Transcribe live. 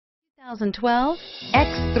2012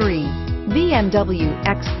 X3. BMW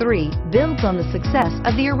X3 builds on the success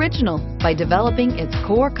of the original by developing its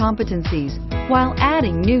core competencies while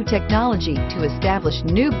adding new technology to establish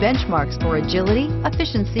new benchmarks for agility,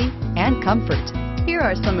 efficiency, and comfort. Here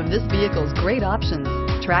are some of this vehicle's great options: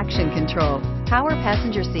 traction control, power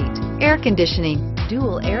passenger seat, air conditioning,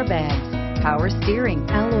 dual airbags, power steering,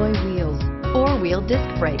 alloy wheels, four-wheel disc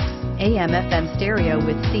brakes, AM/FM stereo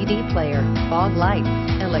with CD player, fog lights,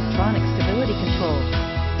 electronic stability control.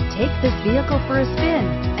 Take this vehicle for a spin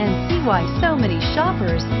and see why so many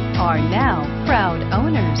shoppers are now proud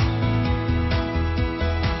owners.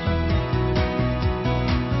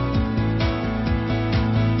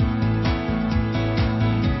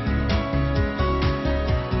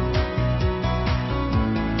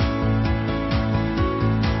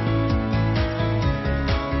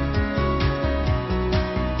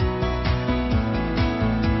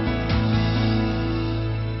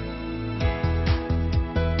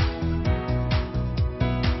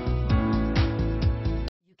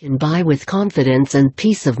 Can buy with confidence and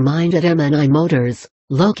peace of mind at M&I Motors,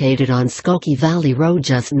 located on Skokie Valley Road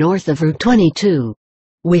just north of Route 22.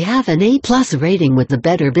 We have an A+ rating with the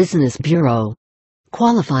Better Business Bureau.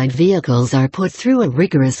 Qualified vehicles are put through a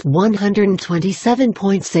rigorous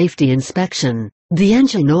 127-point safety inspection. The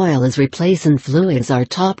engine oil is replaced and fluids are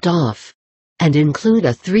topped off, and include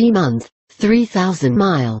a 3-month,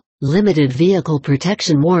 3,000-mile, limited vehicle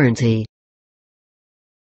protection warranty.